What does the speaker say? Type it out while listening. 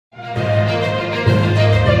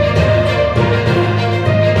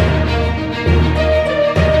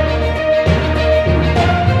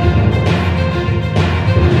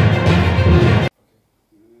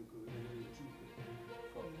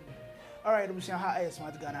abusia ha ay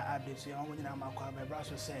smart Ghana updates ya omo nyina makwa be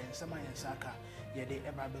braso say nsema yensaka ye de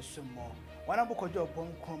eba be summo wana bu Kojo Oppong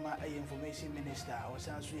Nkrumah ay information minister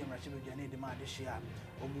osan so ye mrache bedwane de ma de hia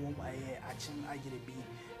omum ay achim agirebi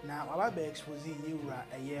na waba be expose yiwura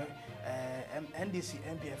ay NDC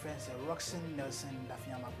MPFS Nelson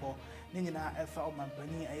Dafeamekpor ni nyina efa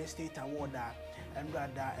omampani ay state award a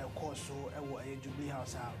ngrada e course so e wo ay Jubilee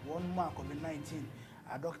House a one mark COVID-19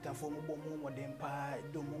 a doctor for mo bomo modem pa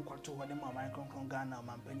do mo kwato ho de ma microphone Ghana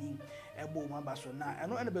mampani ebo ma baso na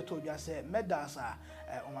eno ene beto dwa se medals a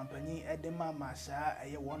omampani e de ma masa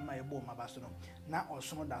eye one ma ebo ma baso no na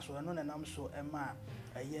osono da so eno nenam so e ma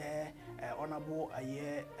eye honorable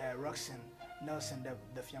eye Nelson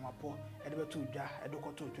Dafeamekpor e de beto dwa e do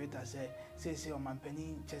kwato Twitter se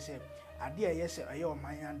omampani chese ade eye se eye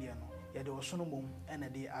omanyan de no ya de osono mom ene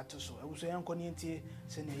de atoso ewuso yankoni ntie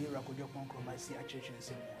se ne yira Kojo Oppong Nkrumah si achurch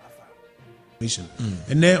nsem afa mission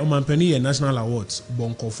ene omampani national awards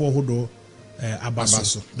bonkofo hodo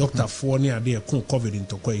abaso doctor for ne ade kon covid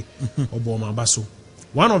intokoi obo mabaso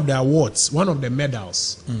one of the awards one of the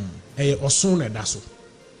medals osono na daso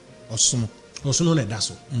osono na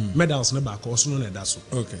daso medals ne ba ko osono na daso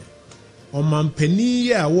okay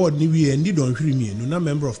Omampani award ni we ndi don hwiri mienu na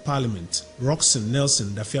member of parliament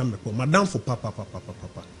Nelson Dafeamekpor madam for papa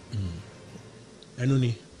eno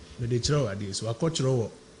ni me de chiro ade so akochiro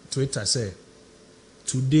Twitter say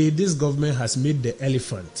today this government has made the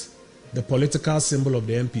elephant the political symbol of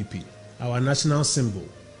the MPP our national symbol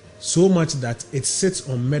so much that it sits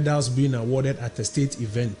on medals being awarded at a state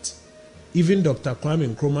event. Even Dr. Kwame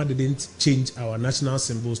Nkrumah didn't change our national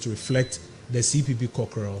symbols to reflect the CPP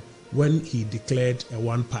cockerel when he declared a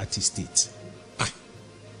one-party state.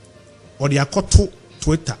 Or the akoto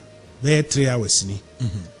Twitter, there 3 hours ni.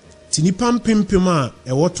 Tinipam pimpima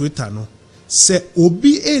e wo Twitter no. Se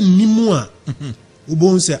obi nimu a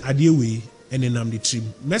ubon se adewe enenam de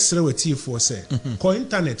trim. Mesre we T4 se ko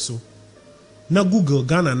internet so na Google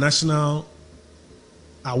Ghana National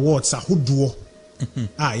Awards ahodoɔ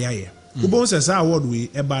yaya. Ubon se sa award we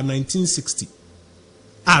eba 1960.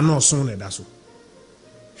 No so na da so.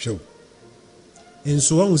 Show. And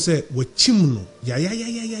so on say we chimno ya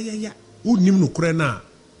unim no kure na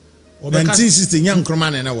 1960 nya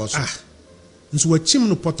Nkrumah na was nso we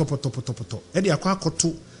chimno poto e de akwa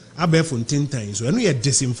akoto abefo ntentan so eno ye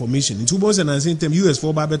disinformation nti ubon say na same time US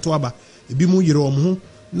for ba beto aba ebi mu yire omho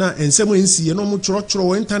na ensemo ensi ye no mu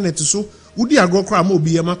choro internet so udi agro kra ma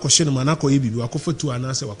obi ye makɔhye no manakɔ ye bibi wakɔfatu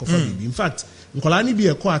anase wakɔfa bibi in fact nkola ni bi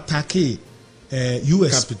e kɔ attack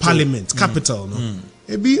US Parliament capital no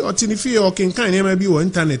ebi otinifi o kenkan ne ma bi wo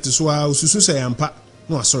internet so a osusu se yampa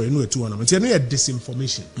no sorry no etu one nti no ye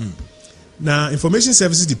disinformation na Information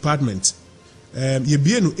Services Department ye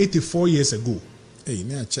bie no 84 years ago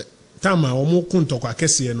na che tama omo kuntoko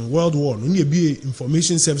akese no World War no ye bie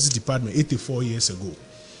Information Services Department 84 years ago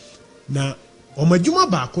na omadwuma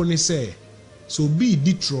ba ko ne se so be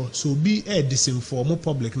ditro so be disinform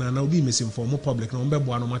public na obi misinform public na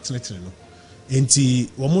ombebo ano matenetene no enti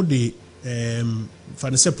omo de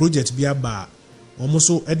fanase project bi aba almost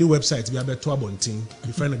any website bi abeto abontin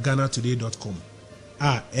the friend GhanaToday.com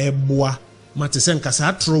eboa matese nkasa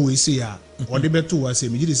atro we say a ode beto wa say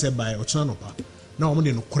mejidi say by ochana nopa na omo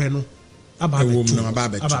de no kore no aba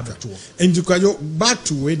beto and you Kojo back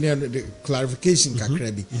to when the clarification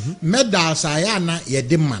kakra bi medals ayana ye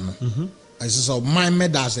de ma no so my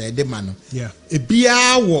medals e de ma no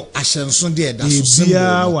ebia wo ahyenso de da so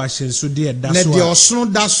ebia wo ahyenso de da so na de osono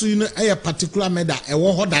da so no e particular medal e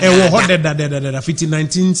wo ho da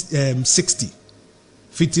 1960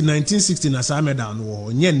 1960 na sa medal no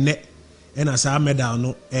wo nye nne e na sa medal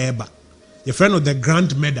no eba your friend of the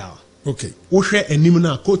grand medal okay wo hwe anim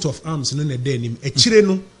na coat of arms no na de anim e kire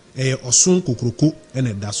no e oson kokroko e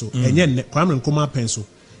na da so enye nne Kwame Nkrumah penso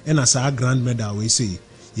e na sa grand medal we say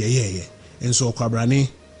ye enso kwabrane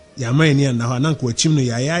ya mani na ho na nko achim no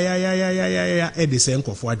ya e de se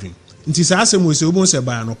nkofo adwen nti sa asem we se obon se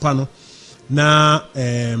ba no pa no na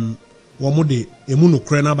wo mo de emu no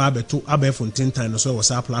kre na ba beto abefo ntentan no so wo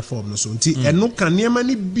sa platform no so nti eno kanema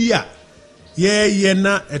ni bia ye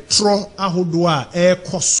na etro ahodo a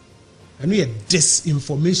ekos eno ye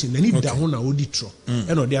disinformation ani da ho na odi tro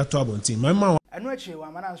eno de ato abontin mama eno achi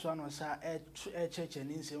wa mana so ano sa cheche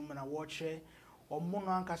ni nsem na wo hwe omo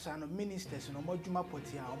no ankasa no ministers no modwuma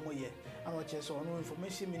poti a omo ye ano che so no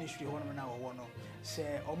information ministry ho no na wo no se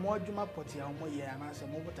omo adwuma poti a omo ye ana se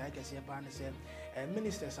mo bota kese pa ne se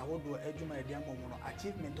ministers ahodo adwuma e dia mo no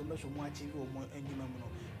achievement o meso mo achieve omo adwuma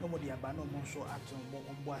mo no mo dia ba no mo so ato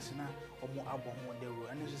mo asena omo abo mo de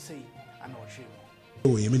ro ani so sei ana o hwe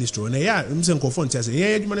o ye ministry na ya mse nkofo ntia se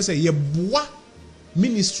ye adwuma ne se ye boa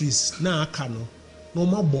ministries na aka no na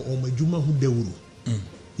omabo omadwuma hu dawuru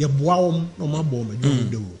ye boa om na omabo omadwuma hu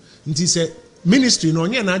dawuru nti se ministry no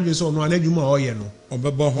onye na adwe so no anadwuma oye no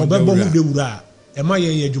obebo hu dawuru a ema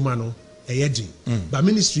ye adwuma no eyeje ba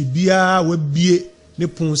ministry bia wa bie ne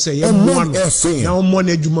pon se ye moa no na omo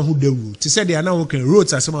na adwuma hu dawuru ti se de na wo kan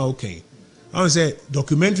roads asema wo kan I say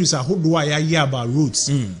documentaries are who do I hear about roads.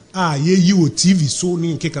 Ye you TV so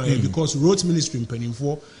ni nkeka because roads ministry impening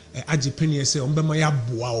for ajipenye say ombema ya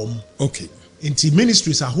boa okay. Inti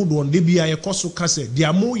ministries are who do on they be a koso kase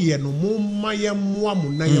dia mo ye no mo maye mo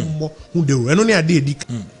na ye mo hu de ro eno ne ade edi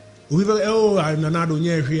obi nanado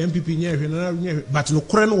nye hwe MPP nye hwe nanado nye hwe but no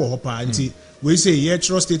kore no wo pa nti we say ye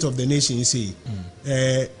trust state of the nation say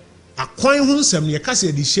akwan hu nsem ne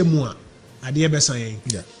kase de hyemu a ade ebesan yen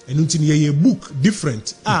enu nti ne ye book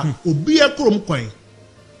different obi akrom kwan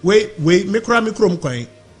we mekra kwan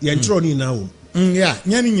ye ntro ni na wo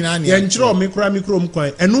nyani nyina na ye ntro mekra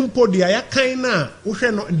kwan enu mpo de ya kan na wo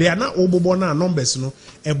hwe no de na obobo na numbers no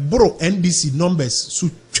ebro NDC numbers su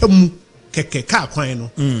twam keke ka kwan no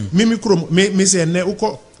me mikrom me se ne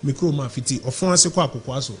ukọ mikrom afiti ofon ase kwa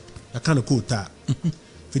akokwa so aka no ko ta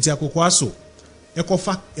fiti akokwa so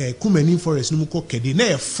ekofa kumani forest no muko kede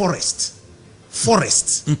na forest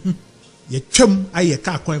ye twam aye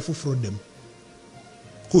ka kwan foforo dem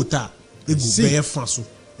kota egu be fa so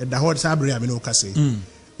e da ho sabre am no ka se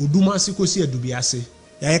oduma se kosi adubi ase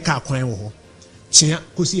ya ye ka kwan wo ho chia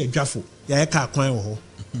kosi adwafo ya ye ka kwan wo ho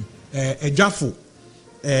adwafo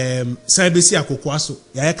saibesi akokwa so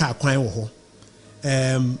ya ye ka kwan wo ho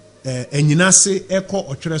enyina se eko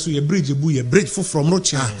otwere so ye bridge bu ye bridge foforo no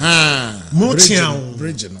chia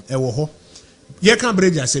bridge no e wo ho ye kan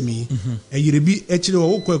bridge asemi eyirebi ekire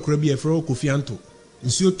wo kwakura bi efro Kofi anto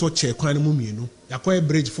nsuo to che kwan mu mienu yakoy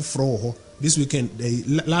bridge foforo wo ho this weekend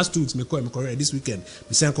last 2 weeks me correct this weekend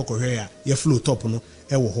me sen kokohwe ya ye flow top no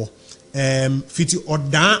e wo ho fiti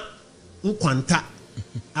oda nkwanta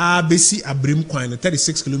besi abrim kwan no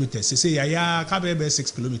 36 kilometers say ya ka be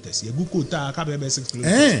 6 kilometers ye gukota ka be 6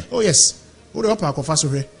 kilometers oh yes wo de opa akofa so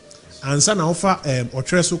hwe ansa na ofa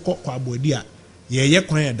otwere so kwa abodi a ye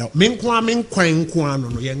kwan ya da menkwan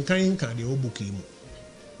no ye nkan de obuki mu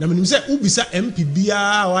na menim se ubisa MP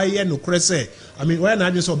bia wa ye no kore se I mean why na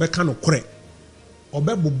adwe se obeka no kore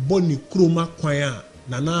obebobbo ni kroma kwan a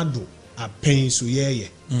nanado apen so ye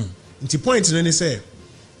nti point no ne se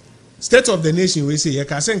state of the nation we say ye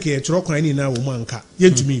ka senke ye chiro kwan ni na wo manka ye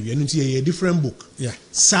ntumi wi nti ye different book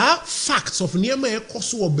sa facts of niema e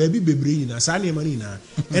koso wo baabi bebre ni na sa niema ni na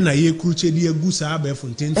e na ye kruche di egu sa ba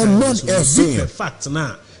fonten so fact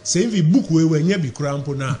na say vi book we nya bi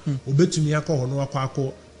krampo na obetumi akọ ho no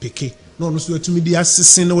akọ peke na ono so atumi di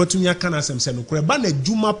asese na watumi aka na asemse no kore ba na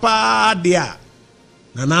djuma pa de a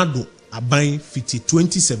nanado aban fiti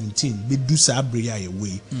 2017 be do sa abre ya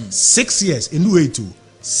we 6 years enu way to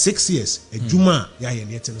 6 years adwuma ya ye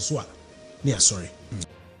ne yete so a ne asori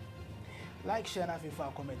like share na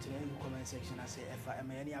fifa comment in the comment section I say if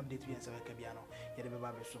any update we answer ka bia no ye de be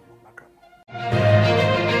ba be so makra